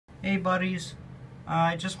Hey buddies,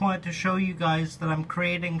 I just wanted to show you guys that I'm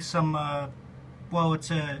creating some, well,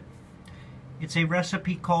 it's a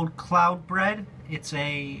recipe called cloud bread. It's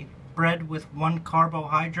a bread with one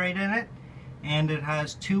carbohydrate in it, and it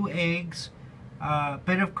has 2 eggs, a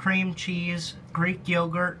bit of cream cheese, Greek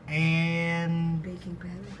yogurt, and Baking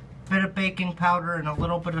powder. a bit of baking powder and a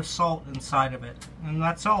little bit of salt inside of it. And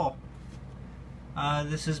that's all.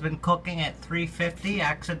 This has been cooking at 350,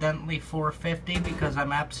 accidentally 450 because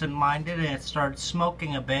I'm absent-minded and it started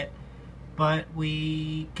smoking a bit. But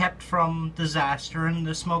we kept from disaster and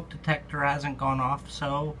the smoke detector hasn't gone off,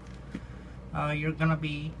 so you're gonna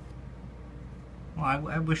be... Well,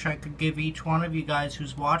 I wish I could give each one of you guys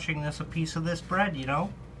who's watching this a piece of this bread, you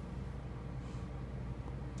know?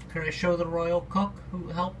 Could I show the royal cook who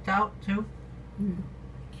helped out too? Mm.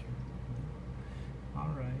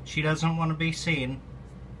 Alright, she doesn't want to be seen.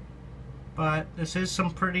 But this is some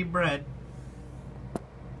pretty bread.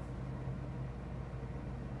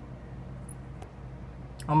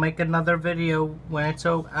 I'll make another video when it's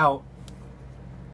out